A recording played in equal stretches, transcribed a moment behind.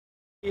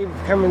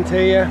Coming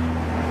to you.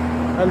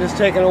 I'm just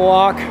taking a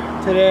walk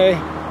today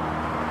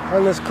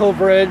on this cool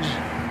bridge,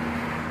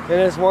 and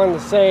I just wanted to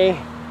say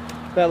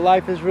that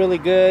life is really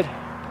good.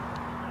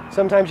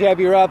 Sometimes you have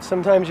your ups,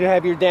 sometimes you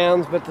have your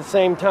downs, but at the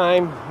same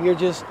time you're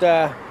just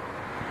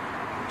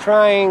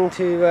trying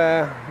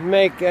to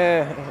make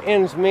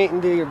ends meet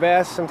and do your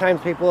best.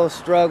 Sometimes people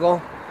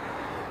struggle,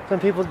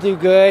 some people do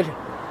good.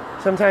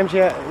 Sometimes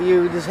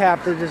you just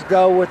have to just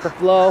go with the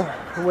flow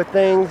with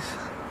things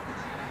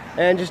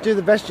and just do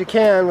the best you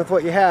can with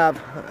what you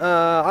have.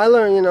 I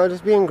learned,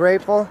 just being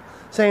grateful,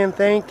 saying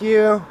thank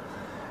you,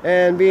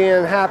 and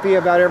being happy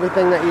about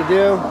everything that you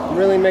do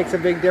really makes a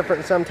big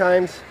difference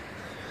sometimes.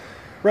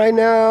 Right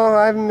now,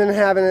 I haven't been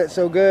having it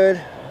so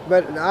good,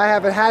 but I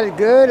haven't had it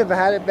good, I've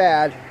had it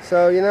bad.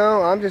 So,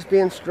 I'm just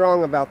being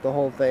strong about the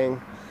whole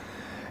thing.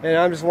 And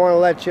I just want to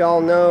let you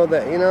all know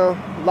that,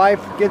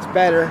 life gets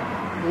better.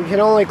 You can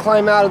only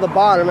climb out of the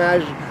bottom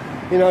as,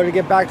 to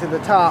get back to the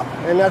top.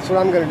 And that's what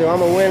I'm going to do.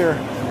 I'm a winner,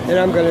 and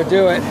I'm going to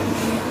do it.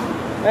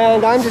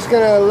 And I'm just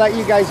going to let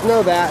you guys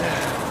know that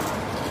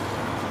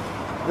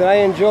I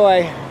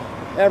enjoy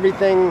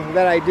everything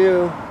that I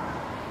do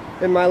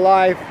in my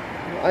life.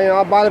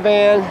 I bought a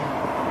van,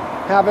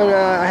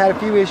 I had a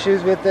few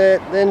issues with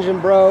it, the engine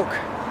broke,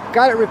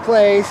 got it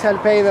replaced, had to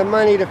pay the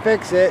money to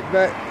fix it,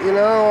 but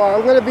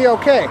I'm going to be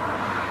okay,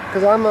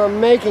 because I'm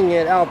making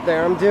it out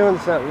there, I'm doing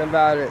something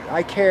about it.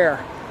 I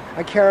care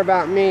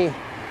about me,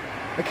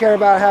 I care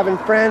about having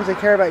friends, I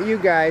care about you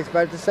guys, but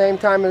at the same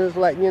time I'm just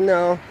letting you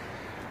know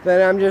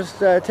that I'm just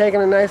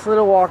taking a nice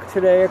little walk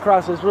today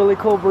across this really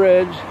cool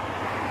bridge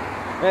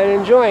and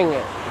enjoying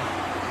it.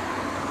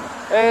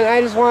 And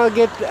I just want to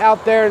get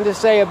out there and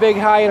just say a big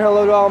hi and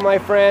hello to all my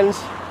friends.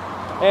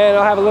 And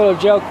I'll have a little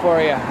joke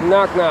for you.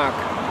 Knock, knock.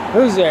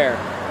 Who's there?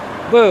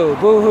 Boo,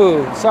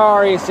 boo-hoo.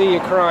 Sorry to see you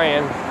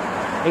crying.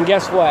 And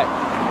guess what?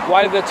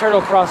 Why did the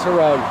turtle cross the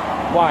road?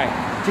 Why?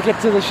 To get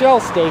to the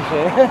Shell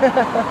station.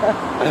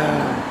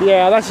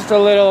 Yeah, that's just a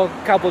little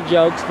couple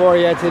jokes for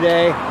you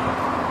today.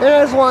 And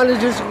I just wanted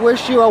to just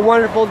wish you a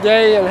wonderful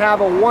day and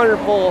have a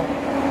wonderful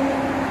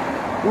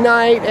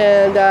night.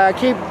 And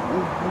keep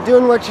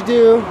doing what you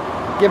do.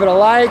 Give it a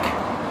like,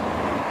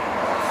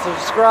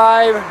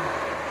 subscribe,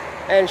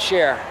 and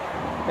share.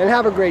 And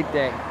have a great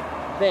day.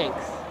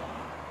 Thanks.